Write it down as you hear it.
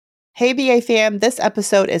Hey BA fam, this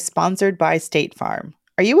episode is sponsored by State Farm.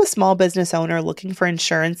 Are you a small business owner looking for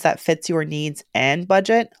insurance that fits your needs and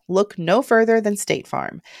budget? Look no further than State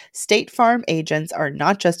Farm. State Farm agents are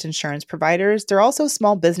not just insurance providers, they're also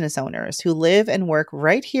small business owners who live and work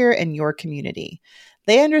right here in your community.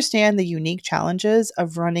 They understand the unique challenges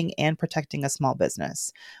of running and protecting a small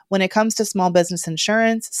business. When it comes to small business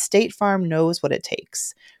insurance, State Farm knows what it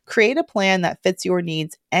takes. Create a plan that fits your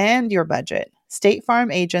needs and your budget. State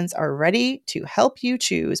Farm agents are ready to help you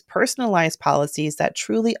choose personalized policies that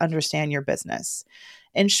truly understand your business.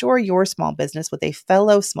 Insure your small business with a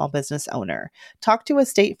fellow small business owner. Talk to a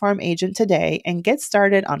State Farm agent today and get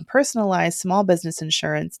started on personalized small business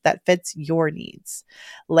insurance that fits your needs.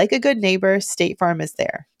 Like a good neighbor, State Farm is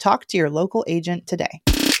there. Talk to your local agent today.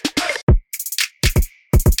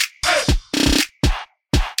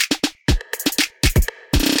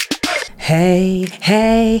 Hey,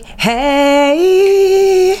 hey,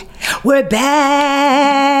 hey, we're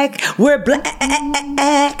back, we're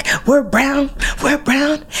black, we're brown,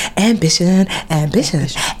 ambition.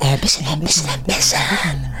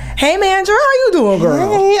 Hey, Mandra, how you doing,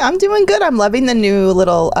 girl? Hey, I'm doing good. I'm loving the new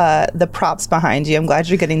little, the props behind you. I'm glad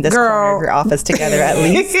you're getting this corner of your office together at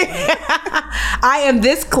least. I am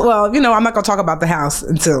this, well, I'm not going to talk about the house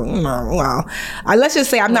until, let's just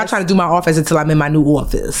say I'm not trying to do my office until I'm in my new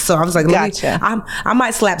office. So I was like, gotcha. I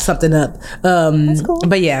might slap something up. That's cool.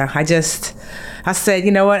 But yeah, I said,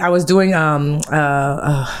 you know what? I was doing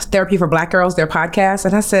Therapy for Black Girls, their podcast.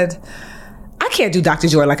 And I said, I can't do Dr.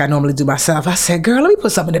 Joy like I normally do myself. I said, girl, let me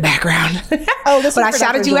put something in the background. Oh, this but is I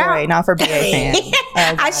shouted you out. Not for BA fans.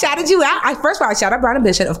 I shouted you out. First of all, I shouted out Brown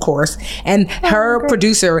Ambition, of course. And her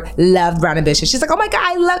producer loved Brown Ambition. She's like, oh my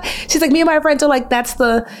God, she's like, me and my friends are like,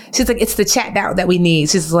 she's like, it's the chat out that we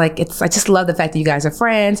need. She's like, I just love the fact that you guys are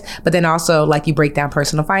friends, but then also like you break down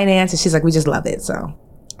personal finance. And she's like, we just love it. So.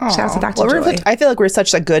 Shout out to Dr. Joy. I feel like we're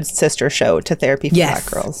such a good sister show to Therapy for Black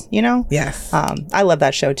Girls, Yes. I love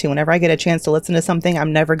that show too. Whenever I get a chance to listen to something,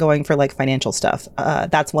 I'm never going for like financial stuff.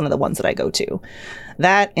 That's one of the ones that I go to.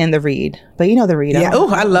 That and The Read. But The Read. Yeah.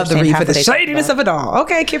 Oh, I love The Read for the shadiness of it all.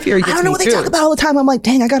 Okay, Kid Fury gets I don't know what they talk about all the time. I'm like,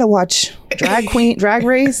 dang, I gotta watch Drag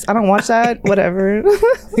Race. I don't watch that. Whatever.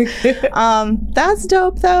 That's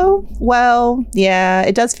dope though. Well, yeah,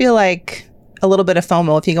 it does feel like a little bit of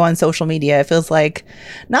FOMO. If you go on social media, it feels like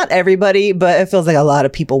not everybody, but it feels like a lot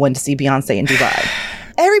of people went to see Beyonce in Dubai.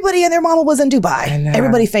 Everybody and their mama was in Dubai.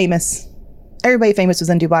 Everybody famous was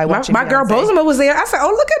in Dubai watching my girl Bozema was there. I said,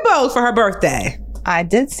 oh, look at Boz for her birthday. I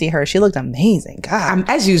did see her. She looked amazing. God,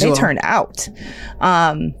 as usual. They turned out.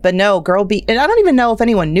 But no, Girl B. And I don't even know if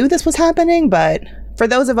anyone knew this was happening, but for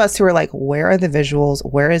those of us who are like, where are the visuals?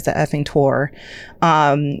 Where is the effing tour?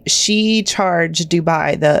 She charged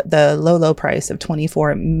Dubai the low price of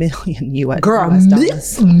 $24 million US. Girl,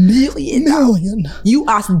 million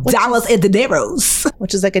US dollars and dineros.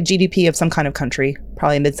 Which is like a GDP of some kind of country,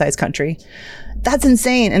 probably a mid-sized country. That's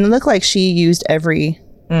insane. And it looked like she used every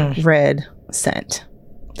red cent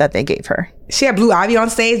that they gave her. She had Blue Ivy on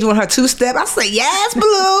stage doing her two-step. I said, yes, Blue.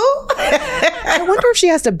 I wonder if she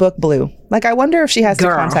has to book Blue. Like, I wonder if she has to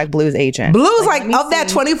contact Blue's agent. Blue's like of that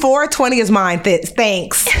 24, 20 is mine.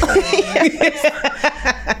 Thanks.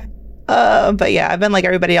 But yeah, I've been like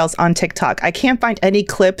everybody else on TikTok. I can't find any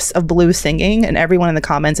clips of Blue singing, and everyone in the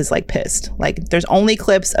comments is like pissed. Like, there's only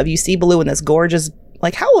clips of you see Blue in this gorgeous,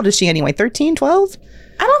 like, how old is she anyway? 13, 12?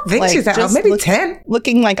 I don't think she's that old. Maybe 10.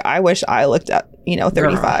 Looking like I wish I looked at,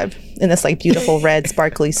 35 in this like beautiful red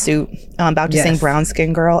sparkly suit. I'm about to sing Brown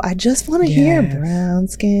Skin Girl. I just want to hear Brown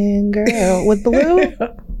Skin Girl with Blue.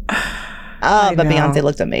 But Beyonce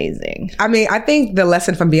looked amazing. I mean, I think the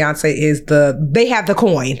lesson from Beyonce is they have the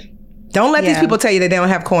coin. Don't let these people tell you that they don't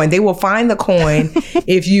have coin. They will find the coin.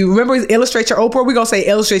 If you remember, illustrate your Oprah, we're going to say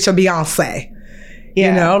illustrate your Beyonce.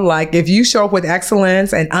 Yeah. Like if you show up with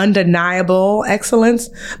excellence and undeniable excellence,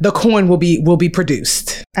 the coin will be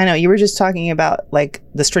produced. I know you were just talking about like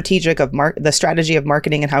the strategy of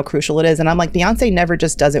marketing and how crucial it is. And I'm like, Beyonce never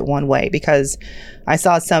just does it one way, because I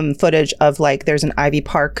saw some footage of like, there's an Ivy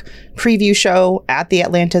Park preview show at the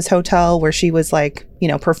Atlantis Hotel where she was like,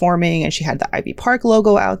 performing, and she had the Ivy Park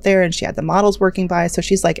logo out there and she had the models working by. So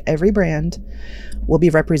she's like, every brand will be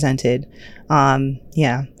represented.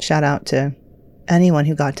 Shout out to anyone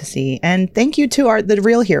who got to see, and thank you to the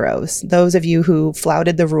real heroes, those of you who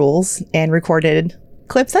flouted the rules and recorded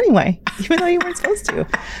clips anyway, even though you weren't supposed to.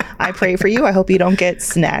 I pray for you. I hope you don't get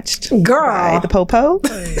snatched, by the popo.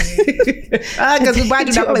 Because why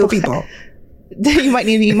do not play with people? You might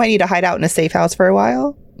need to hide out in a safe house for a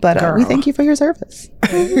while. But we thank you for your service.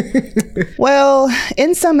 Well,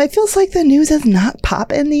 in sum, it feels like the news is not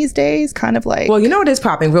popping these days. Kind of like. Well, you know what is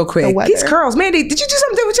popping real quick? These curls. Mandy, did you do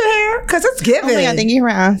something with your hair? Because it's giving. Oh my God, thank you for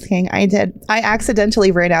asking. I did. I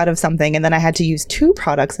accidentally ran out of something and then I had to use 2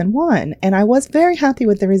 products in one. And I was very happy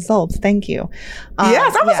with the results. Thank you.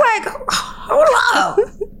 Yes, I was like, hold up.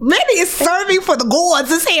 Mandy is serving for the gods.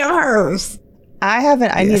 This hair of hers. I haven't.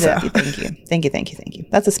 I need to. Thank you.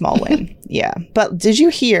 That's a small win. Yeah. But did you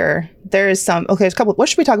hear there is some, okay, there's a couple. What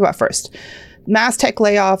should we talk about first? Mass tech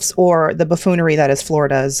layoffs or the buffoonery that is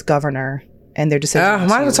Florida's governor and their decision?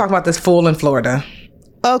 Why don't we talk about this fool in Florida?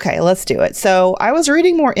 Okay, let's do it. So I was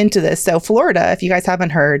reading more into this. So Florida, if you guys haven't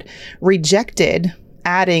heard, rejected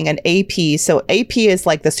adding an AP. So AP is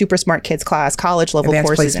like the super smart kids class, college level advanced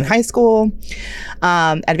courses placement in high school,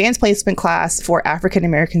 advanced placement class for African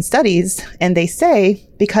American studies. And they say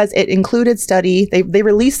because it included study, they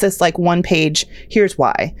released this like 1-page, here's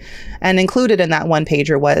why. And included in that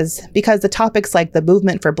 1-pager was because the topics like the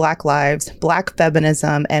movement for Black lives, Black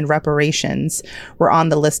feminism, and reparations were on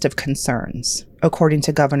the list of concerns, according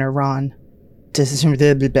to Governor Ron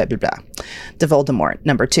DeVoldemort,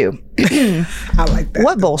 number 2. I like that.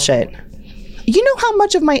 What bullshit? You know how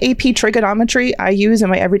much of my AP trigonometry I use in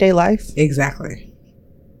my everyday life? Exactly.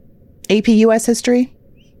 AP US history?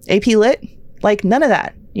 AP lit? Like none of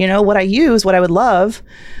that. You know, what I use, what I would love.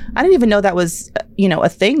 I didn't even know that was, a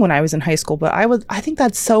thing when I was in high school, but I think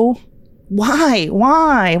that's so, why?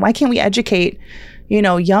 Why can't we educate,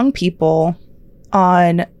 young people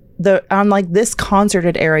on like this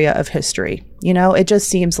concerted area of history? It just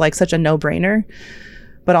seems like such a no-brainer.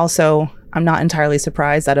 But also, I'm not entirely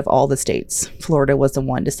surprised that of all the states, Florida was the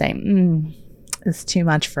one to say, it's too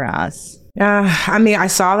much for us. I mean, I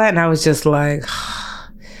saw that and I was just like,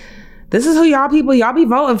 this is who y'all be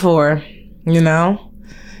voting for,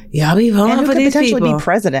 Y'all be voting for these people. And who could potentially be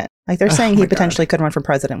president. Like they're saying he potentially could run for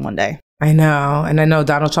president one day. I know. And I know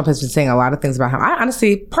Donald Trump has been saying a lot of things about him. I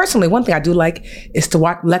honestly, personally, one thing I do like is to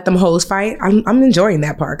let them hoes fight. I'm enjoying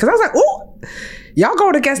that part. Because I was like, ooh, y'all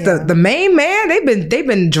going against the main man? They've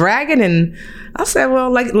been dragging. And I said,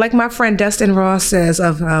 well, like my friend Dustin Ross says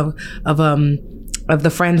of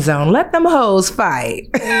the friend zone, let them hoes fight.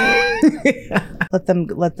 Let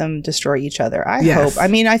them destroy each other. I hope. I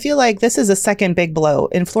mean, I feel like this is a second big blow.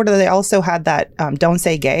 In Florida, they also had that Don't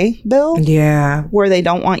Say Gay bill. Yeah. Where they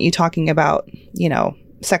don't want you talking about,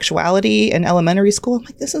 sexuality in elementary school. I'm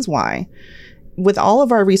like, this is why. With all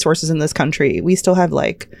of our resources in this country, we still have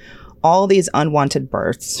like all these unwanted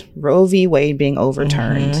births, Roe v. Wade being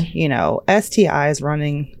overturned, STIs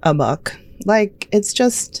running amok. Like, it's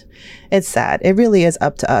sad. It really is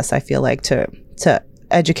up to us, I feel like, to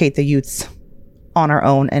educate the youths on our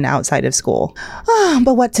own and outside of school.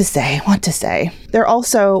 But what to say? There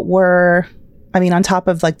also were, on top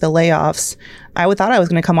of like the layoffs, I thought I was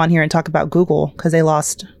going to come on here and talk about Google because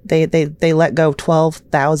they let go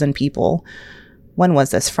 12,000 people. When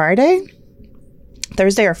was this?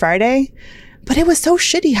 Thursday or Friday? But it was so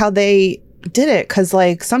shitty how they did it because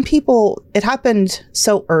like some people, it happened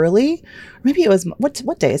so early. Maybe it was,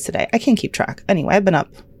 what day is today? I can't keep track. Anyway, I've been up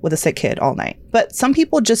with a sick kid all night. But some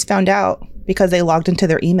people just found out because they logged into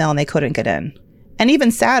their email and they couldn't get in. And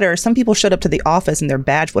even sadder, some people showed up to the office and their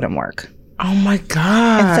badge wouldn't work. Oh my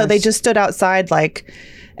God. And so they just stood outside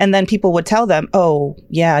and then people would tell them, oh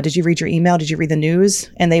yeah, did you read your email? Did you read the news?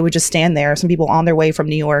 And they would just stand there. Some people on their way from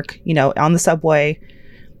New York, on the subway.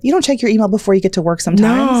 You don't check your email before you get to work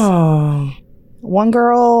sometimes. No. One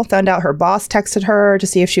girl found out her boss texted her to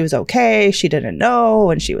see if she was okay. She didn't know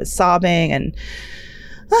and she was sobbing and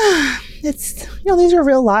it's, these are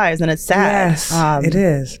real lives and it's sad. Yes, it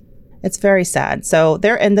is. It's very sad. So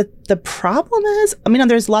the problem is,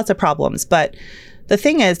 there's lots of problems, but the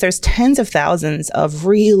thing is there's tens of thousands of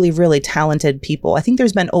really, really talented people. I think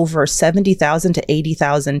there's been over 70,000 to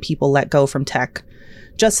 80,000 people let go from tech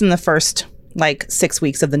just in the first 6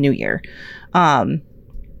 weeks of the new year.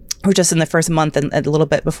 Or just in the first month and a little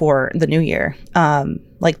bit before the new year.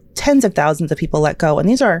 Tens of thousands of people let go. And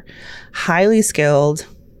these are highly skilled,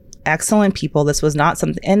 excellent people. This was not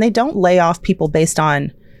something, and they don't lay off people based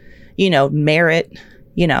on, merit,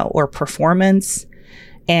 or performance.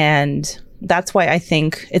 And that's why I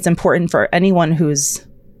think it's important for anyone who's,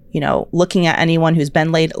 looking at anyone who's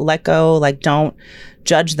been let go, don't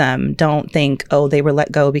judge them. Don't think, oh, they were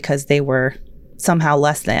let go because they were somehow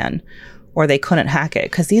less than, or they couldn't hack it.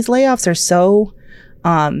 Because these layoffs are so,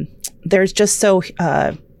 there's just so,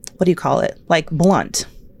 what do you call it? Blunt.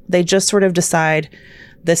 They just sort of decide,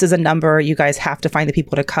 this is a number, you guys have to find the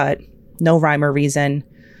people to cut. No rhyme or reason,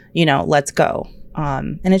 let's go.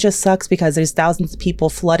 And it just sucks because there's thousands of people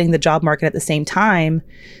flooding the job market at the same time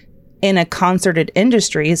in a concerted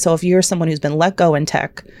industry. So if you're someone who's been let go in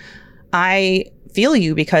tech, I feel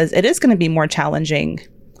you, because it is going to be more challenging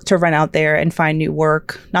to run out there and find new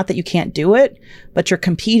work. Not that you can't do it, but you're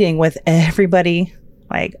competing with everybody,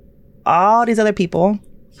 like all these other people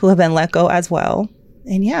who have been let go as well.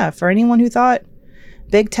 And yeah, for anyone who thought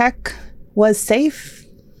big tech was safe,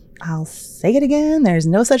 I'll say it again. There's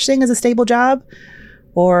no such thing as a stable job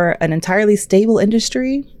or an entirely stable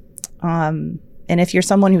industry. And if you're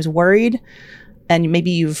someone who's worried and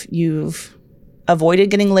maybe you've avoided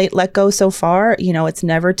getting let go so far, you know, it's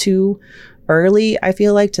never too early, I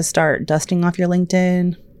feel like, to start dusting off your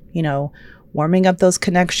LinkedIn, you know, warming up those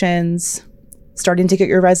connections, starting to get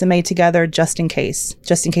your resume together just in case,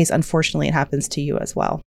 unfortunately, it happens to you as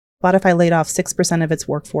well. Spotify laid off 6% of its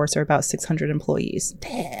workforce, or about 600 employees.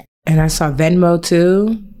 And I saw Venmo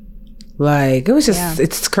too. Like, it was just,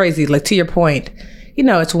 it's crazy. Like, to your point, you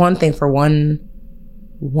know, it's one thing for one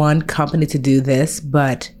company to do this,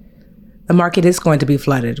 but the market is going to be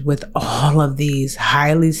flooded with all of these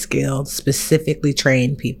highly skilled, specifically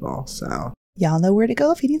trained people. So y'all know where to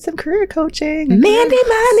go if you need some career coaching. Mandy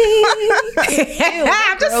money.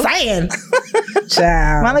 I'm just saying.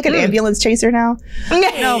 Am I like an ambulance chaser now?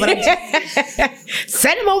 No, but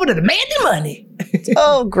send him over to the Mandy money.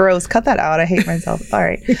 Oh, gross. Cut that out. I hate myself. All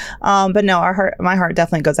right. But no, my heart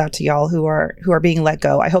definitely goes out to y'all who are being let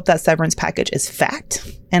go. I hope that severance package is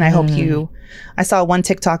fact. And I hope I saw one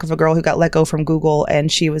TikTok of a girl who got let go from Google,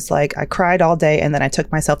 and she was like, I cried all day and then I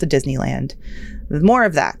took myself to Disneyland. More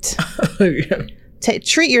of that.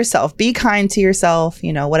 Treat yourself. Be kind to yourself,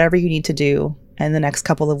 you know, whatever you need to do in the next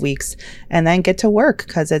couple of weeks, and then get to work,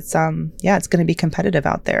 because it's it's going to be competitive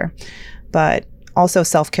out there. But also,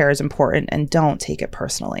 self-care is important, and don't take it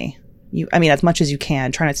personally. As much as you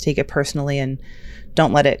can, try not to take it personally, and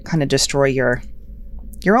don't let it kind of destroy your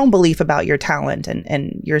own belief about your talent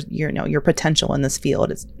and your potential in this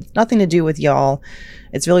field. It's nothing to do with y'all.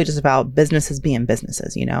 It's really just about businesses being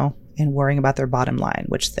businesses, you know, and worrying about their bottom line,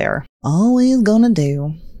 which they're always gonna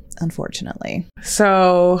do, unfortunately.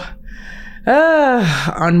 So,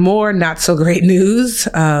 on more not so great news,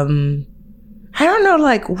 I don't know,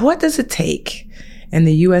 like, what does it take in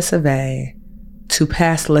the US of A to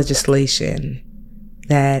pass legislation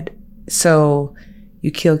that, so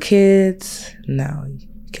you kill kids? No. You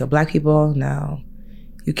kill Black people? No.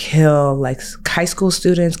 You kill like high school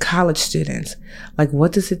students, college students. Like,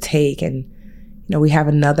 what does it take? And, you know, we have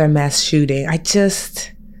another mass shooting.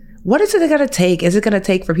 What is it going to take? Is it going to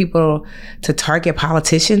take for people to target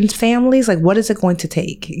politicians' families? Like, what is it going to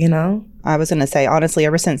take, you know? I was going to say, honestly,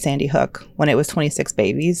 ever since Sandy Hook, when it was 26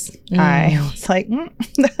 babies, I was like,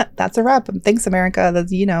 that's a wrap. Thanks, America.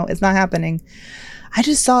 That's, you know, it's not happening. I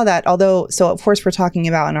just saw that, so of course we're talking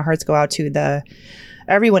about, and our hearts go out to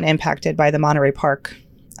everyone impacted by the Monterey Park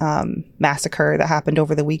massacre that happened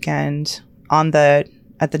over the weekend at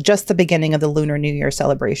just the beginning of the Lunar New Year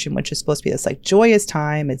celebration, which is supposed to be this like joyous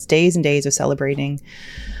time. It's days and days of celebrating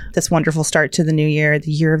this wonderful start to the new year,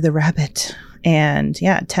 the year of the rabbit. And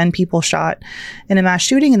 10 people shot in a mass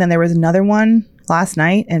shooting. And then there was another one last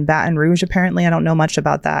night in Baton Rouge, apparently. I don't know much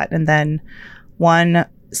about that. And then one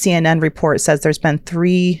CNN report says there's been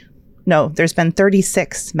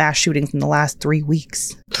 36 mass shootings in the last 3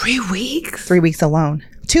 weeks. 3 weeks? 3 weeks alone.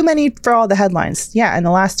 Too many for all the headlines. Yeah, in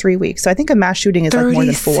the last 3 weeks. So I think a mass shooting is 36? Like more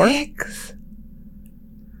than 4.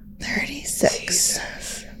 36.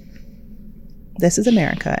 Jesus. This is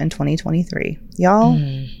America in 2023. Y'all,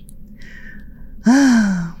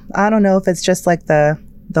 I don't know if it's just like the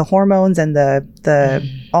hormones and the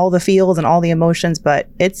all the feels and all the emotions, but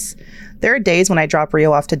there are days when I drop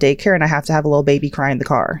Rio off to daycare and I have to have a little baby cry in the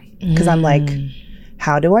car, because I'm like,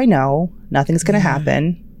 how do I know nothing's going to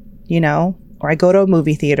happen, you know? Or I go to a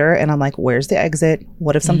movie theater and I'm like, where's the exit?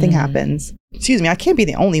 What if something happens? Excuse me, I can't be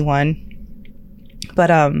the only one. But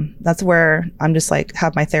that's where I'm just like,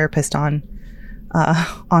 have my therapist on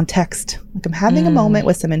text. Like, I'm having a moment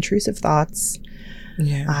with some intrusive thoughts.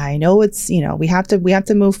 Yeah. I know it's, you know, we have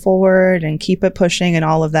to move forward and keep it pushing and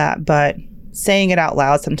all of that, but saying it out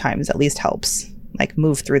loud sometimes at least helps, like,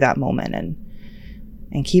 move through that moment and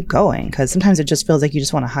keep going, because sometimes it just feels like you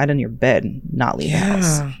just want to hide on your bed and not leave the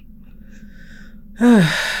house.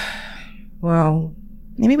 Well,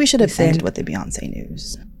 maybe we should have ended with the Beyonce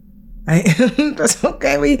news. That's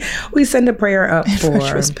okay. We send a prayer up for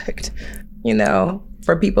retrospect, you know,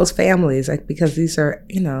 for people's families, like, because these are,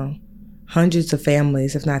 you know, hundreds of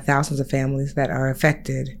families, if not thousands of families that are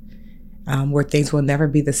affected, where things will never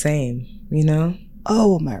be the same, you know?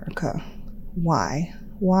 Oh, America. Why?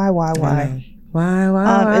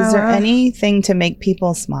 Is there anything to make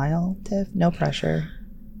people smile, Tiff? No pressure.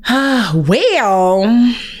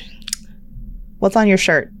 Well, what's on your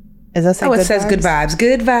shirt? Is that it says good vibes.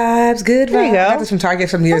 Good vibes. Good vibes. There you go. That was from Target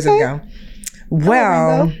from years ago.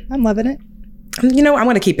 Well, I'm loving it. You know, I'm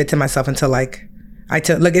going to keep it to myself until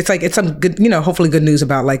it's some good, you know, hopefully good news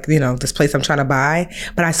about like, you know, this place I'm trying to buy.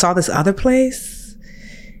 But I saw this other place,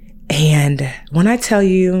 and when I tell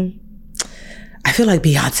you, I feel like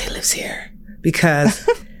Beyonce lives here because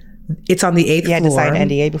it's on the 8th floor. You had to sign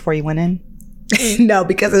NDA before you went in? No,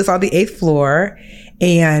 because it's on the 8th floor,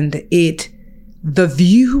 and the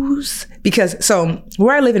views, so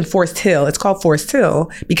where I live in Forest Hill, it's called Forest Hill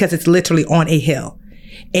because it's literally on a hill.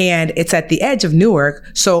 And it's at the edge of Newark.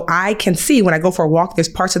 So I can see when I go for a walk, there's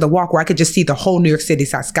parts of the walk where I could just see the whole New York City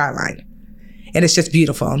skyline. And it's just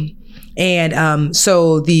beautiful. And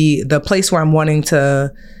so the place where I'm wanting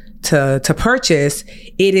to purchase,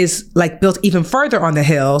 it is like built even further on the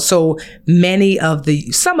hill. So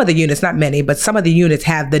some of the units, not many, but some of the units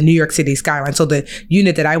have the New York City skyline. So the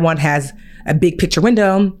unit that I want has a big picture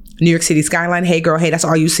window, New York City skyline. Hey girl, hey, that's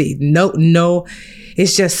all you see. No,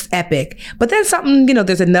 it's just epic. But then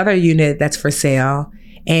there's another unit that's for sale,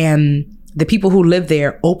 and the people who live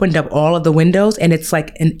there opened up all of the windows, and it's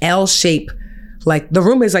like an L shape. Like the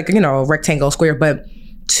room is like, you know, rectangle, square, but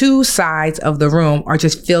 2 sides of the room are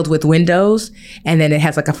just filled with windows, and then it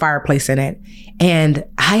has like a fireplace in it. And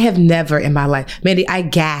I have never in my life, Mandy, I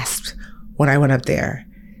gasped when I went up there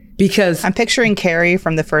because I'm picturing Carrie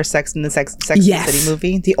from the first Sex and the City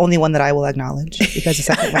movie, the only one that I will acknowledge, because the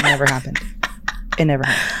second one never happened. It never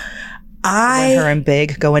happened. When her and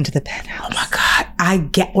Big go into the penthouse. Oh my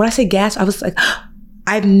God. When I say gasp, I was like,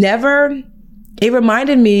 it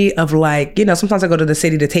reminded me of like, you know, sometimes I go to the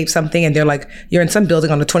city to tape something and they're like, you're in some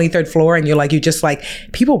building on the 23rd floor and you're just like,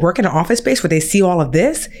 people work in an office space where they see all of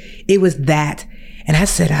this. It was that. And I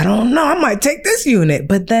said, I don't know, I might take this unit.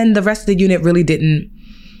 But then the rest of the unit really didn't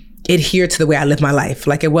adhere to the way I live my life.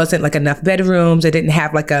 Like it wasn't like enough bedrooms. It didn't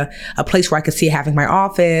have like a place where I could see having my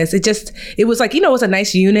office. It was like, you know, it was a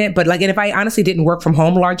nice unit, but like, and if I honestly didn't work from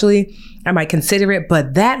home largely, I might consider it.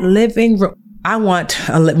 But that living room, I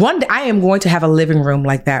am going to have a living room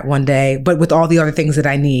like that one day, but with all the other things that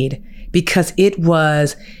I need, because it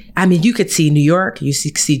was, I mean, you could see New York, you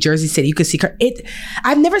see Jersey City, you could see it.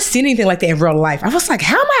 I've never seen anything like that in real life. I was like,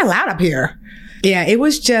 how am I allowed up here? Yeah, it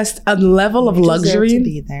was just a level of luxury. You deserve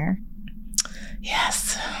to be there.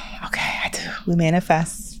 Yes. Okay, I do. We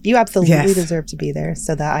manifest. You absolutely deserve to be there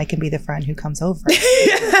so that I can be the friend who comes over.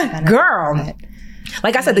 Girl.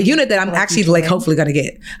 Like I said, the unit that I'm actually like hopefully going to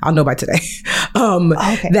get, I'll know by today,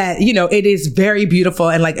 that, you know, it is very beautiful.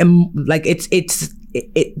 And like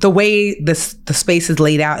the way the space is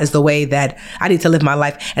laid out is the way that I need to live my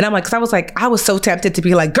life. And I'm like, cause I was so tempted to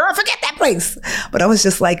be like, girl, forget that place. But I was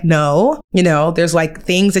just like, no, you know, there's like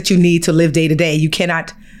things that you need to live day to day. You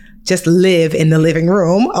cannot just live in the living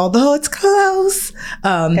room, although it's close.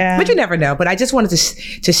 But you never know. But I just wanted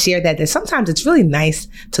to share that sometimes it's really nice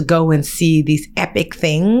to go and see these epic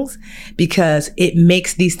things because it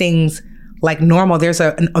makes these things like normal. There's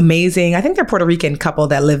an amazing, I think they're Puerto Rican couple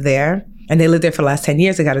that live there, and they lived there for the last 10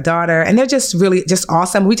 years. They got a daughter, and they're just really just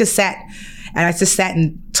awesome. We just sat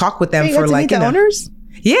and talked with them for like, you know, owners?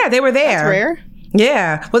 Yeah, they were there. That's rare.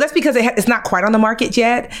 Yeah. Well, that's because it's not quite on the market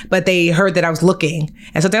yet, but they heard that I was looking.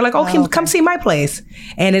 And so they're like, come see my place.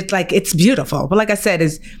 And it's like, it's beautiful. But like I said,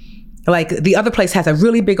 is like the other place has a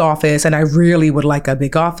really big office, and I really would like a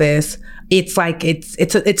big office. It's like,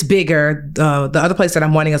 it's bigger. The other place that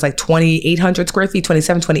I'm wanting is like 2,800 square feet,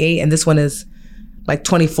 27, 28. And this one is like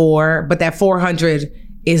 24, but that 400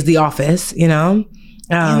 is the office, you know?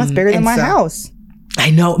 That's bigger than my house. I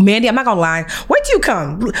know, Mandy, I'm not gonna lie. Where do you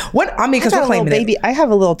come? What I mean, because we're claiming baby. I have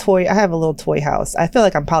a little toy house. I feel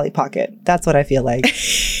like I'm Polly Pocket. That's what I feel like.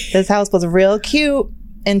 This house was real cute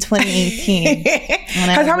in 2018.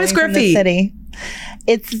 How many square feet? City.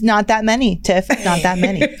 It's not that many, Tiff. Not that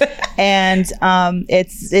many. And I'm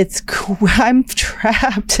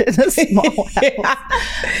trapped in a small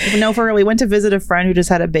house. No, for real. We went to visit a friend who just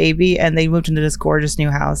had a baby, and they moved into this gorgeous new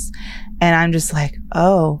house. And I'm just like,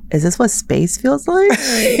 oh, is this what space feels like?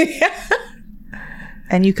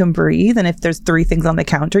 And you can breathe. And if there's 3 things on the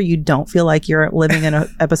counter, you don't feel like you're living in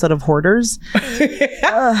an episode of Hoarders.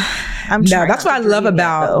 That's what I love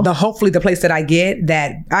about hopefully the place that I get,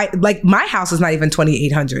 that I like. My house is not even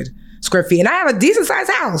 2,800 square feet, and I have a decent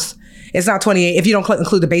sized house. It's not 28 if you don't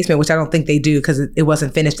include the basement, which I don't think they do because it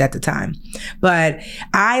wasn't finished at the time. But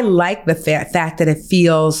I like the fact that it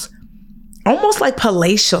feels almost like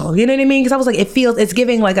palatial. You know what I mean? Because I was like, it's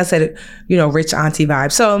giving, like I said, rich auntie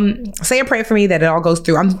vibe. So say a prayer for me that it all goes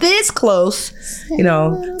through. I'm this close,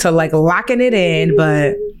 to like locking it in,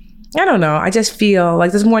 but I don't know. I just feel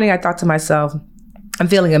like this morning I thought to myself, I'm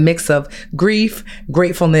feeling a mix of grief,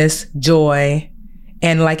 gratefulness, joy,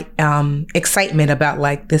 and like excitement about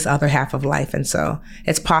like this other half of life. And so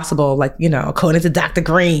it's possible, like, according to Dr.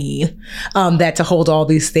 Green, that to hold all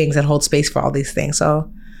these things and hold space for all these things.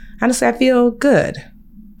 So honestly, I feel good.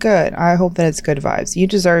 Good. I hope that it's good vibes. You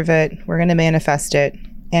deserve it. We're going to manifest it.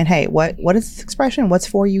 And hey, what is this expression? What's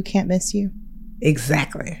for you can't miss you.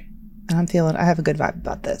 Exactly. I have a good vibe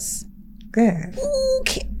about this. Good.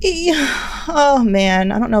 Okay. Oh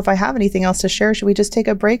man, I don't know if I have anything else to share. Should we just take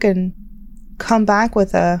a break and come back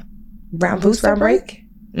with a round break?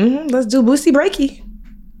 Let's do boosty breaky.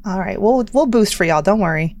 All right, we'll boost for y'all. Don't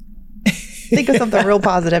worry. Think of something real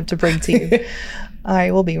positive to bring to you. All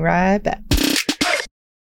right, we'll be right back.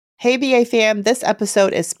 Hey BA fam, this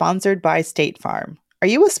episode is sponsored by State Farm. Are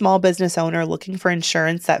you a small business owner looking for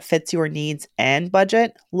insurance that fits your needs and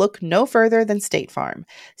budget? Look no further than State Farm.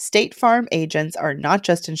 State Farm agents are not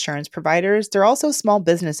just insurance providers, they're also small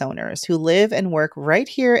business owners who live and work right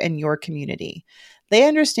here in your community. They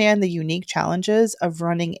understand the unique challenges of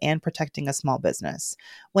running and protecting a small business.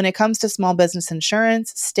 When it comes to small business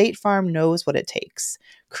insurance, State Farm knows what it takes.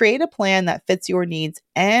 Create a plan that fits your needs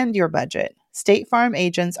and your budget. State Farm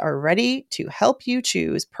agents are ready to help you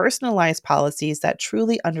choose personalized policies that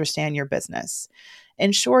truly understand your business.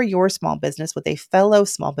 Insure your small business with a fellow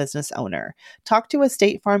small business owner. Talk to a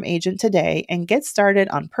State Farm agent today and get started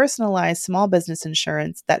on personalized small business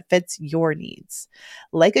insurance that fits your needs.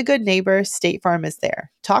 Like a good neighbor, State Farm is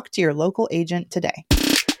there. Talk to your local agent today.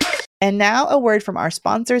 And now a word from our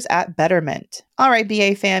sponsors at Betterment. All right,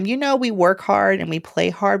 BA fam, we work hard and we play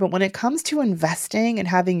hard, but when it comes to investing and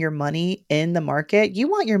having your money in the market, you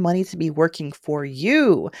want your money to be working for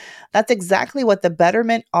you. That's exactly what the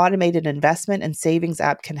Betterment automated investment and savings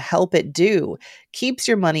app can help it do. Keeps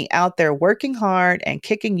your money out there working hard and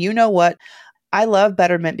kicking what. I love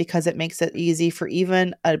Betterment because it makes it easy for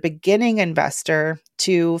even a beginning investor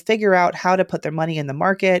to figure out how to put their money in the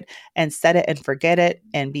market and set it and forget it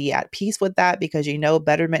and be at peace with that because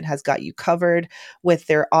Betterment has got you covered with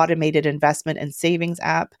their automated investment and savings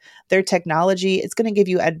app. Their technology is going to give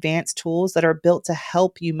you advanced tools that are built to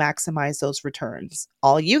help you maximize those returns.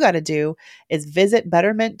 All you got to do is visit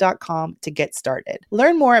betterment.com to get started.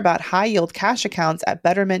 Learn more about high yield cash accounts at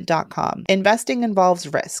betterment.com. Investing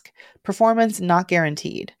involves risk. Performance not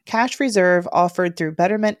guaranteed. Cash reserve offered through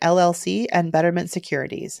Betterment LLC and Betterment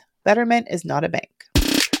Securities. Betterment is not a bank.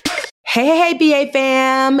 Hey, BA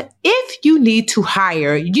fam. If you need to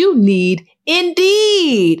hire, you need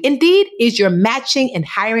Indeed. Indeed is your matching and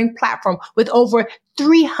hiring platform with over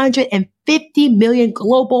 350 million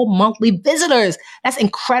global monthly visitors. That's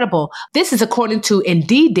incredible. This is according to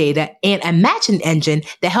Indeed data and a matching engine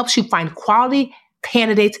that helps you find quality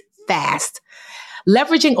candidates fast.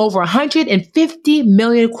 Leveraging over 150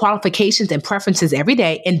 million qualifications and preferences every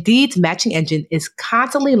day, Indeed's matching engine is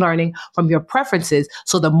constantly learning from your preferences.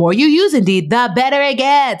 So the more you use Indeed, the better it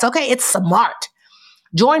gets. Okay, it's smart.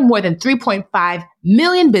 Join more than 3.5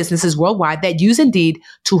 million businesses worldwide that use Indeed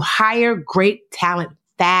to hire great talent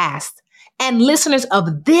fast. And listeners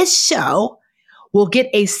of this show will get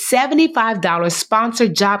a $75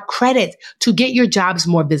 sponsored job credit to get your jobs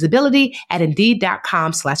more visibility at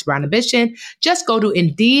Indeed.com/BrownAmbition. Just go to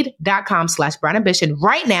Indeed.com/BrownAmbition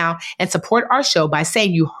right now and support our show by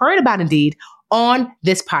saying you heard about Indeed on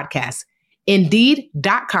this podcast.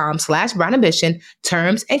 Indeed.com/BrownAmbition.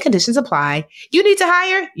 Terms and conditions apply. You need to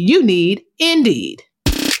hire, you need Indeed.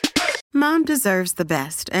 Mom deserves the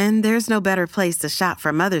best, and there's no better place to shop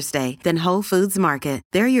for Mother's Day than Whole Foods Market.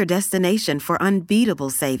 They're your destination for unbeatable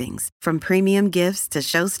savings, from premium gifts to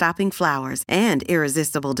show-stopping flowers and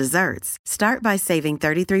irresistible desserts. Start by saving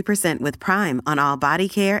 33% with Prime on all body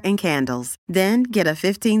care and candles. Then get a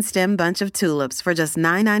 15-stem bunch of tulips for just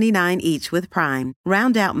 $9.99 each with Prime.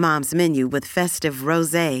 Round out Mom's menu with festive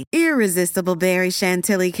rosé, irresistible berry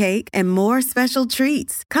chantilly cake, and more special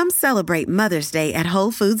treats. Come celebrate Mother's Day at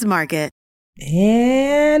Whole Foods Market.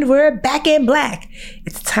 And we're back in black.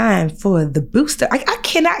 It's time for the booster. I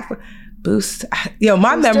cannot boost. My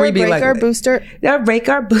booster, memory be breaker, like booster.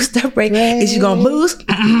 Breaker, booster, break. Is you gonna boost?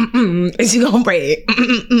 Is you gonna break?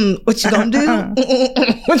 What you gonna do?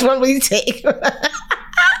 Which one will you take?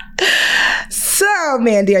 So So,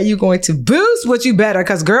 Mandy, are you going to boost? What you better?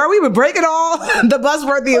 Because, girl, we would break it all. The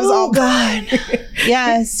buzzworthy was all God.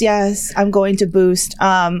 Yes. I'm going to boost.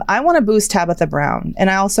 I want to boost Tabitha Brown. And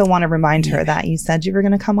I also want to remind her that you said you were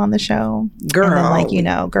going to come on the show. Girl. And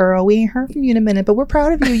then, girl, we ain't heard from you in a minute, but we're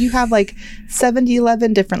proud of you. You have like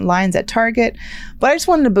 11 different lines at Target. But I just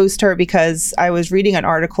wanted to boost her because I was reading an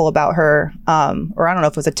article about her, or I don't know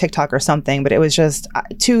if it was a TikTok or something, but it was just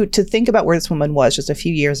to think about where this woman was just a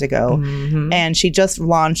few years ago. Mm-hmm. And she just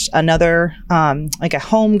launched another, like a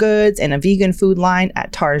home goods and a vegan food line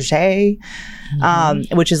at Target,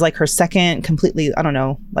 which is like her second completely, I don't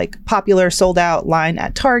know, like popular sold out line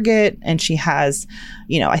at Target. And she has,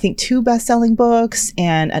 I think 2 best-selling books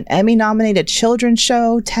and an Emmy-nominated children's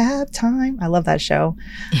show, Tab Time. I love that show.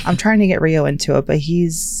 I'm trying to get Rio into it, but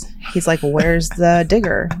he's like, where's the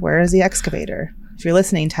digger? Where is the excavator? If you're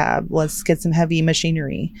listening, Tab, let's get some heavy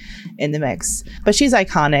machinery in the mix. But she's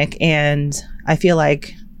iconic, and I feel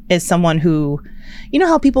like is someone who,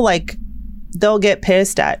 how people like, they'll get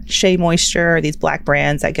pissed at Shea Moisture, these black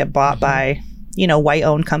brands that get bought by,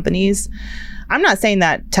 white-owned companies. I'm not saying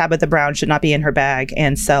that Tabitha Brown should not be in her bag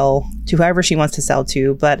and sell to whoever she wants to sell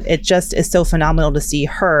to, but it just is so phenomenal to see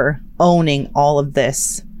her owning all of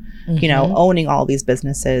this, owning all these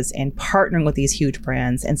businesses and partnering with these huge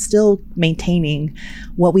brands and still maintaining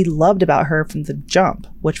what we loved about her from the jump,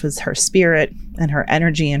 which was her spirit and her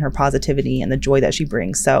energy and her positivity and the joy that she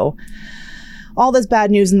brings. So all this bad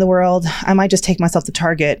news in the world, I might just take myself to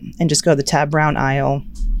Target and just go to the Tab Brown aisle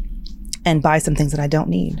and buy some things that I don't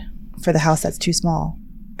need for the house that's too small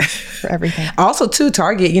for everything. Also, too,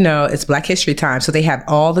 Target, it's Black History time. So they have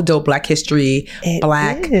all the dope Black History,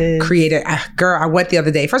 created. Girl, I went the other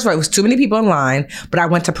day. First of all, it was too many people in line, but I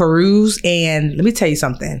went to peruse, and let me tell you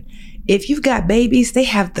something. If you've got babies, they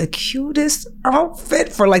have the cutest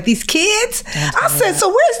outfit for like these kids. I said, so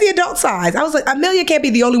where's the adult size? I was like, Amelia can't be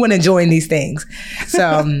the only one enjoying these things.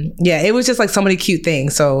 So yeah, it was just like so many cute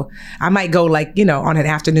things. So I might go like, on an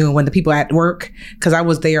afternoon when the people at work, because I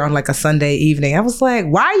was there on like a Sunday evening. I was like,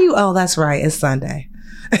 why are you? Oh, that's right. It's Sunday.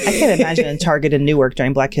 I can't imagine in Target in Newark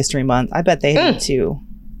during Black History Month. I bet they need to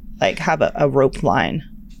like have a rope line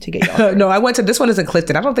to get y'all. No, I went to, this one is in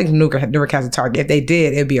Clifton. I don't think Newark has a Target. If they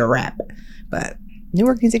did, it'd be a wrap. But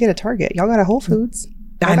Newark needs to get a Target. Y'all got a Whole Foods.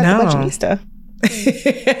 I know. Budgetista.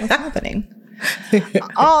 What's happening?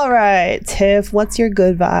 All right, Tiff, what's your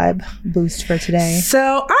good vibe boost for today?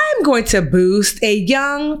 So I'm going to boost a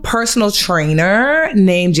young personal trainer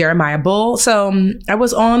named Jeremiah Bull. So I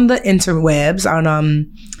was on the interwebs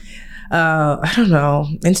on I don't know,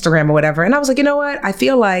 Instagram or whatever. And I was like, you know what? I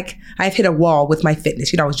feel like I've hit a wall with my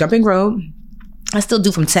fitness. I was jumping rope. I still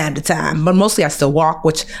do from time to time, but mostly I still walk,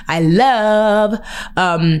 which I love.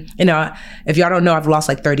 If y'all don't know, I've lost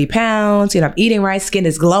like 30 pounds. I'm eating right, skin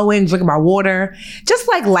is glowing, drinking my water, just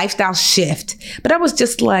like lifestyle shift. But I was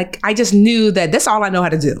just like, I just knew that that's all I know how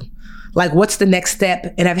to do. Like, what's the next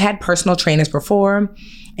step? And I've had personal trainers before,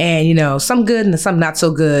 and some good and some not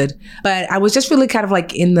so good. But I was just really kind of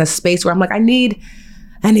like in the space where I'm like, I need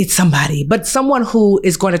somebody, but someone who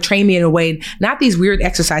is going to train me in a way, not these weird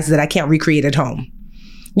exercises that I can't recreate at home.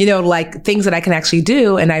 Like things that I can actually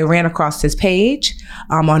do. And I ran across his page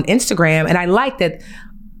on Instagram, and I like that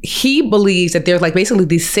he believes that there's like basically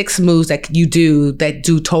these 6 moves that you do that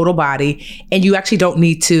do total body, and you actually don't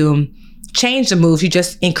need to change the moves, you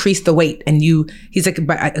just increase the weight. And he's like,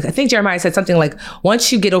 but I think Jeremiah said something like, once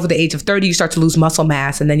you get over the age of 30, you start to lose muscle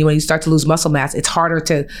mass. And then when you start to lose muscle mass, it's harder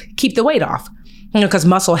to keep the weight off, because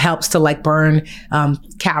muscle helps to like burn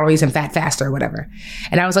calories and fat faster or whatever.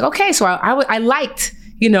 And I was like, okay. So I liked,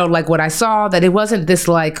 like what I saw, that it wasn't this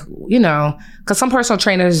like, because some personal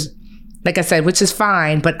trainers, like I said, which is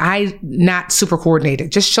fine, but I not super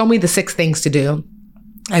coordinated. Just show me the 6 things to do.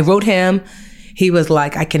 I wrote him. He was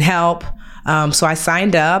like, I can help. So I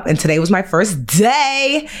signed up, and today was my first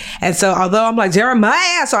day. And so although I'm like,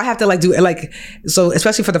 Jeremiah, so I have to like do like, so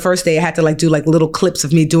especially for the first day, I had to like do like little clips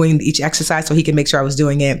of me doing each exercise so he can make sure I was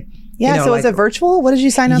doing it. Yeah. So is it virtual? What did you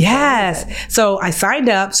sign up for? Yes. So I signed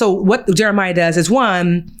up. So what Jeremiah does is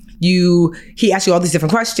he asks you all these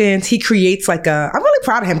different questions. He creates like I'm really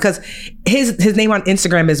proud of him because his name on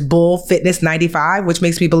Instagram is Bull Fitness 95, which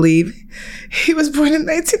makes me believe he was born in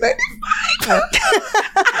 1995.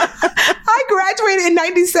 I graduated in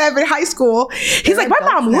 97 high school. He's like, my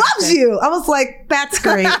mom loves you. I was like, that's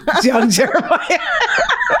great, young Jeremiah.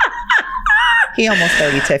 He almost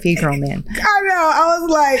 30, Tiff. He grown man. I know. I was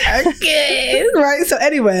like, okay. Right. So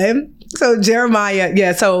anyway, so Jeremiah,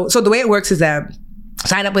 yeah. So the way it works is that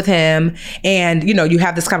sign up with him, and you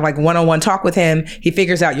have this kind of like one-on-one talk with him. He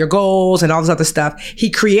figures out your goals and all this other stuff. He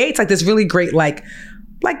creates like this really great like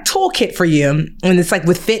like toolkit for you. And it's like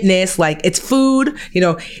with fitness, like it's food,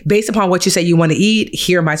 based upon what you say you want to eat.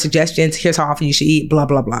 Here are my suggestions. Here's how often you should eat, blah,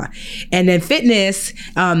 blah, blah. And then fitness,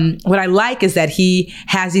 what I like is that he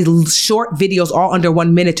has these short videos all under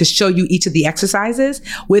 1 minute to show you each of the exercises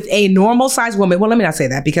with a normal sized woman. Well, let me not say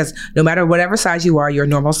that, because no matter whatever size you are, you're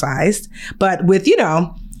normal sized. But with,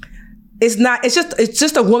 it's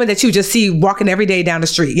just a woman that you just see walking every day down the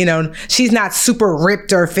street. She's not super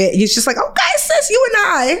ripped or fit. It's just like, okay, sis, you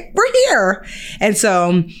and we're here. And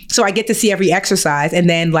so I get to see every exercise. And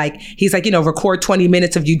then like, he's like, record 20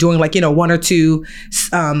 minutes of you doing like, 1 or 2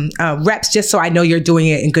 reps, just so I know you're doing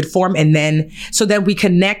it in good form. And then we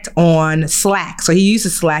connect on Slack. So he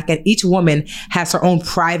uses Slack, and each woman has her own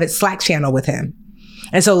private Slack channel with him.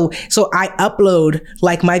 And so I upload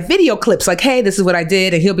like my video clips, like, hey, this is what I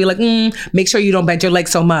did. And he'll be like, make sure you don't bend your leg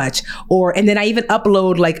so much. And then I even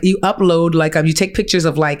upload, you take pictures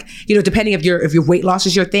of like, depending if your weight loss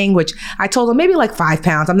is your thing, which I told him maybe like 5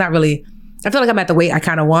 pounds. I feel like I'm at the weight I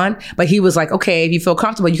kind of want, but he was like, okay, if you feel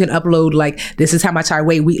comfortable, you can upload like, this is how much I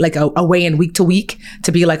weigh like a weigh in week to week,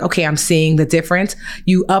 to be like, okay, I'm seeing the difference.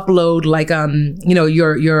 You upload like, your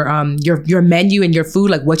menu and your food,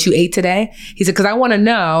 like what you ate today. He said, cause I want to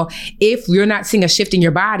know if you're not seeing a shift in your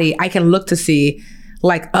body, I can look to see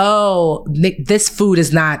like, oh, this food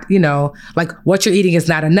is not, like what you're eating is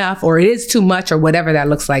not enough, or it is too much, or whatever that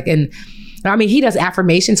looks like. And I mean, he does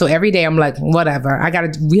affirmations. So every day I'm like, whatever.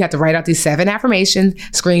 We have to write out these 7 affirmations,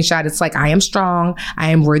 screenshot. It's like, I am strong. I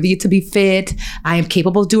am worthy to be fit. I am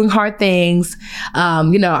capable of doing hard things.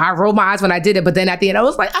 I rolled my eyes when I did it, but then at the end I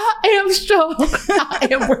was like, I am strong. I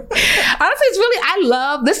am honestly, it's really, I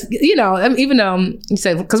love this, even though you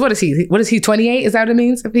said, because what is he, 28? Is that what it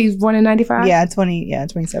means? If he's born in 95? Yeah,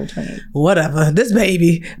 27, 28. Whatever, this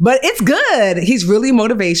baby. But it's good. He's really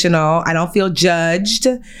motivational. I don't feel judged.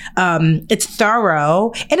 It's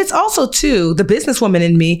thorough. And it's also, too, the businesswoman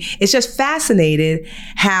in me is just fascinated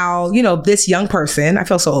how, this young person, I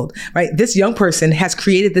feel so old, right? This young person has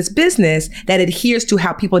created this business that adheres to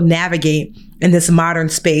how people navigate in this modern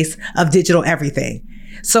space of digital everything.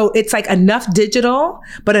 So it's like enough digital,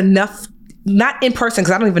 but enough not in person,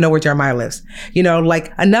 because I don't even know where Jeremiah lives,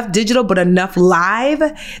 like enough digital, but enough live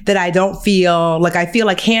that I don't feel like, I feel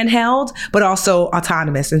like handheld, but also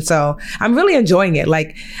autonomous. And so I'm really enjoying it.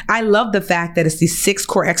 Like, I love the fact that it's these 6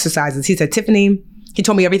 core exercises. He said, Tiffany, he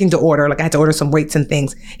told me everything to order. Like, I had to order some weights and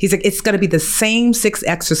things. He's like, it's going to be the same 6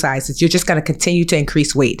 exercises. You're just going to continue to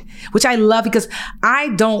increase weight, which I love, because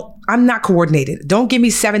I'm not coordinated. Don't give me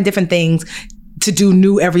 7 different things to do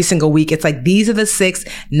new every single week. It's like, these are the 6.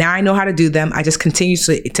 Now I know how to do them. I just continue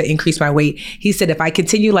to increase my weight. He said, if I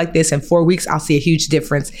continue like this in 4 weeks, I'll see a huge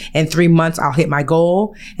difference. In 3 months, I'll hit my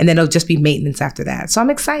goal. And then it'll just be maintenance after that. So I'm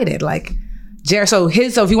excited. Like, so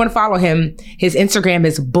if you want to follow him, his Instagram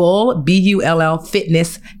is Bull, Bull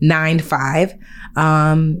Fitness 95.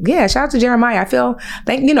 Shout out to Jeremiah. I feel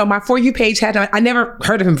like, my For You page I never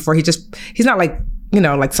heard of him before. He's not like,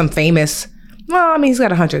 like some famous, well, I mean, he's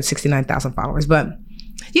got 169,000 followers, but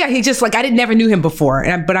yeah, he just like, I never knew him before.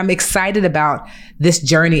 But I'm excited about this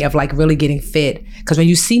journey of like really getting fit. Cause when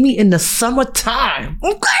you see me in the summertime,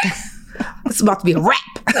 okay, it's about to be a wrap.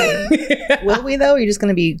 Will we though? Or you're just going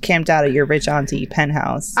to be camped out at your rich auntie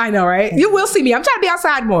penthouse? I know, right? You will see me. I'm trying to be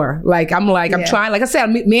outside more. I'm trying, like I said,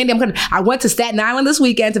 Mandy, I went to Staten Island this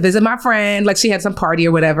weekend to visit my friend. Like, she had some party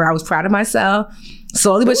or whatever. I was proud of myself.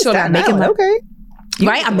 Slowly but surely, I'm making okay.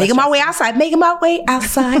 Right? I'm making my way outside,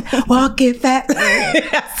 walking fast.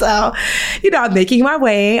 So, I'm making my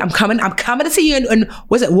way. I'm coming to see you in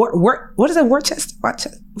was it what is it?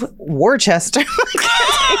 Worcester.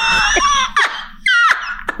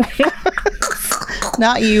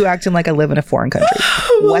 Not you acting like I live in a foreign country.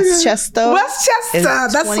 Westchester.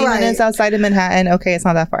 That's 20 minutes outside of Manhattan. Okay, it's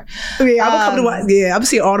not that far. Yeah, I'm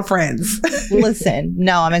seeing all the friends. Listen,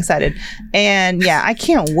 no, I'm excited. And yeah, I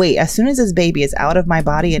can't wait. As soon as this baby is out of my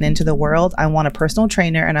body and into the world, I want a personal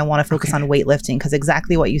trainer and I want to focus on weightlifting, because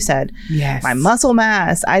exactly what you said. Yes. My muscle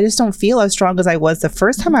mass, I just don't feel as strong as I was the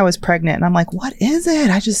first time I was pregnant. And I'm like, what is it?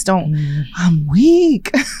 I just don't, I'm weak.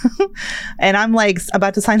 And I'm like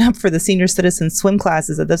about to sign up for the senior citizen swim classes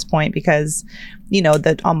at this point, because,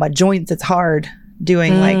 on my joints, it's hard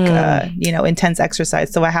doing intense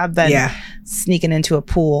exercise. So I have been sneaking into a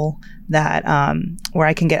pool that where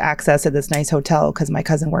I can get access to this nice hotel because my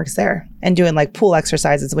cousin works there, and doing like pool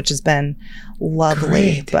exercises, which has been lovely.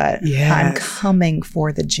 Great. But I'm coming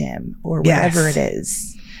for the gym or whatever it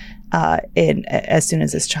is as soon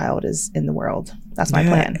as this child is in the world. That's my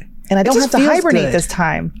plan. And I don't have to hibernate this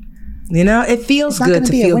time. It feels good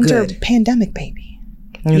to feel good. It's not going to be a winter pandemic baby.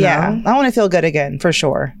 I want to feel good again for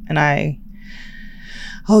sure. And I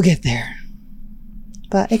I'll get there.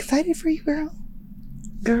 But excited for you, girl.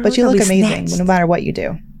 But you I'll look be amazing snatched. no matter what you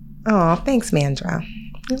do. Oh, thanks, Mandra.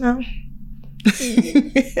 You know.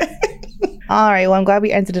 All right. Well, I'm glad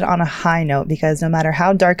we ended it on a high note because no matter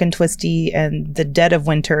how dark and twisty and the dead of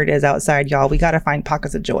winter it is outside, y'all, we got to find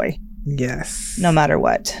pockets of joy. Yes. No matter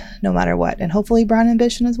what. No matter what. And hopefully Brown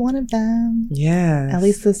Ambition is one of them. Yes. At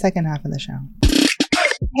least the second half of the show.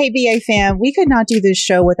 Hey, BA fam, we could not do this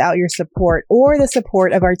show without your support or the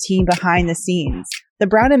support of our team behind the scenes. The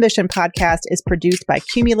Brown Ambition podcast is produced by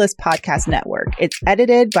Cumulus Podcast Network. It's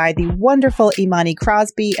edited by the wonderful Imani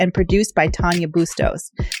Crosby and produced by Tanya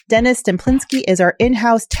Bustos. Dennis Stemplinsky is our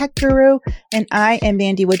in-house tech guru, and I am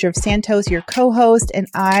Mandy Woodruff Santos, your co-host, and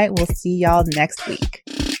I will see y'all next week.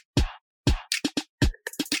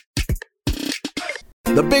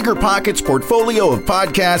 The Bigger Pockets portfolio of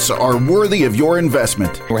podcasts are worthy of your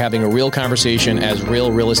investment. We're having a real conversation as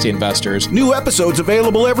real estate investors. New episodes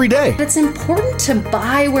available every day. It's important to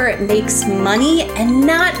buy where it makes money and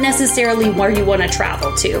not necessarily where you want to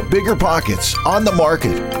travel to. Bigger Pockets, On the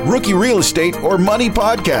Market, Rookie Real Estate, or Money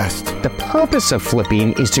Podcast. The purpose of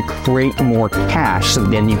flipping is to create more cash so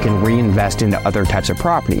then you can reinvest into other types of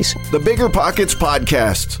properties. The Bigger Pockets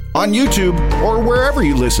Podcast on YouTube or wherever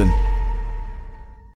you listen.